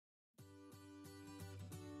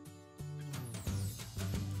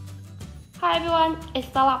Hi everyone, it's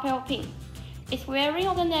Startup helping. Is wearing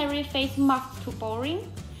ordinary face mask too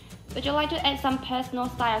boring? Would you like to add some personal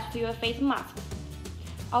styles to your face mask?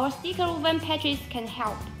 Our sticker woven patches can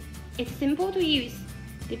help. It's simple to use.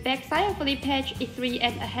 The back side of the patch is 3M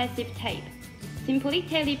adhesive tape. Simply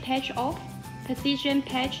take the patch off, position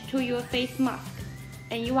patch to your face mask,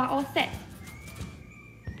 and you are all set.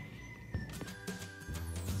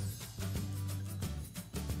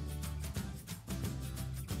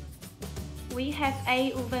 We have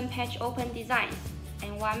 8 woven patch open designs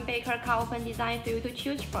and 1 baker cut open design for you to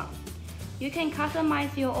choose from. You can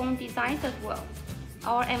customize your own designs as well.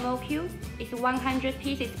 Our MOQ is 100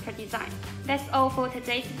 pieces per design. That's all for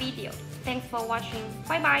today's video. Thanks for watching.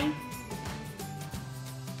 Bye bye!